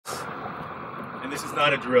and this is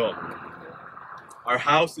not a drill. Our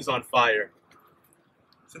house is on fire.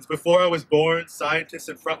 Since before I was born, scientists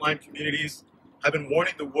and frontline communities have been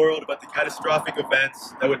warning the world about the catastrophic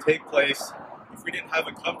events that would take place if we didn't have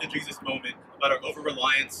a come-to-Jesus moment about our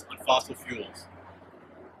over-reliance on fossil fuels.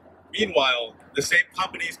 Meanwhile, the same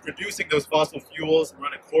companies producing those fossil fuels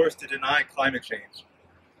run a course to deny climate change,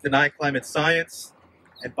 deny climate science,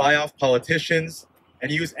 and buy off politicians,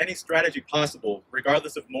 and use any strategy possible,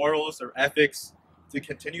 regardless of morals or ethics, to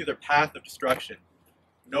continue their path of destruction,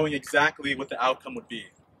 knowing exactly what the outcome would be.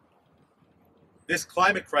 This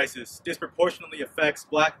climate crisis disproportionately affects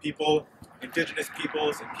Black people, Indigenous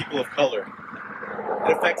peoples, and people of color.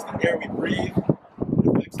 It affects the air we breathe, it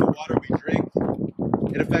affects the water we drink,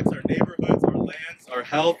 it affects our neighborhoods, our lands, our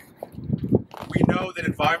health. We know that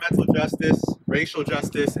environmental justice, racial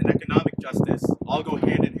justice, and economic justice all go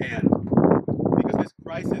hand in hand, because this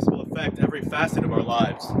crisis will affect every facet of our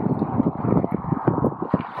lives.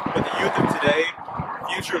 But the youth of today,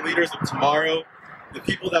 future leaders of tomorrow, the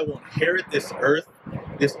people that will inherit this earth,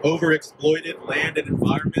 this overexploited land and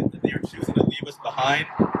environment that they are choosing to leave us behind,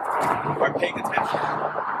 are paying attention.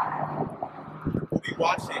 We'll be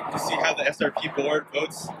watching to see how the SRP board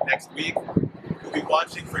votes next week. We'll be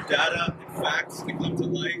watching for data and facts to come to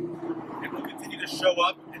light, and we'll continue to show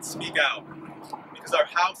up and speak out, because our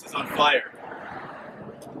house is on fire.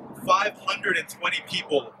 520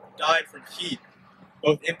 people died from heat,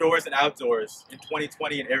 both indoors and outdoors, in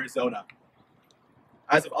 2020 in Arizona.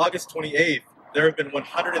 As of August 28th, there have been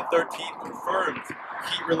 113 confirmed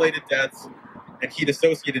heat-related deaths and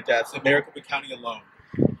heat-associated deaths in Maricopa County alone,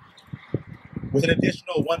 with an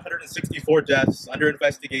additional 164 deaths under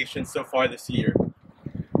investigation so far this year.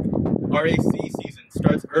 Our AC season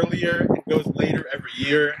starts earlier and goes later every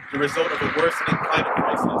year, the result of a worsening climate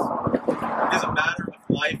crisis. It is a matter of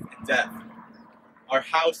life and death. Our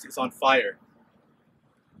house is on fire.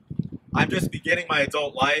 I'm just beginning my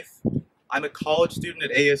adult life. I'm a college student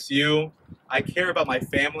at ASU. I care about my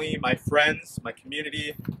family, my friends, my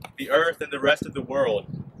community, the earth, and the rest of the world.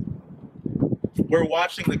 We're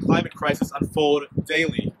watching the climate crisis unfold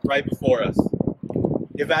daily right before us.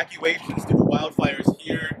 Evacuations due to wildfires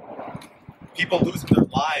here, people losing their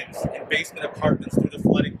lives in basement apartments due to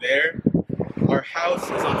flooding there. Our house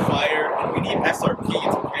is on fire, and we need SRP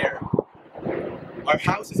to care. Our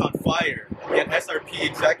house is on fire, yet SRP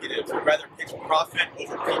executives would rather pitch profit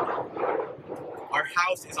over people. Our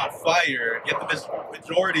house is on fire, yet the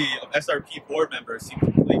majority of SRP board members seem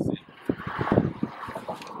complacent.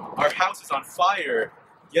 Our house is on fire,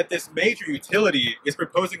 yet this major utility is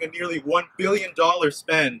proposing a nearly $1 billion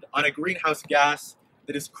spend on a greenhouse gas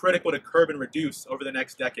that is critical to curb and reduce over the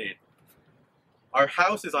next decade. Our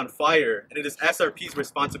house is on fire, and it is SRP's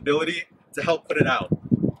responsibility to help put it out,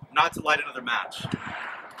 not to light another match.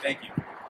 Thank you.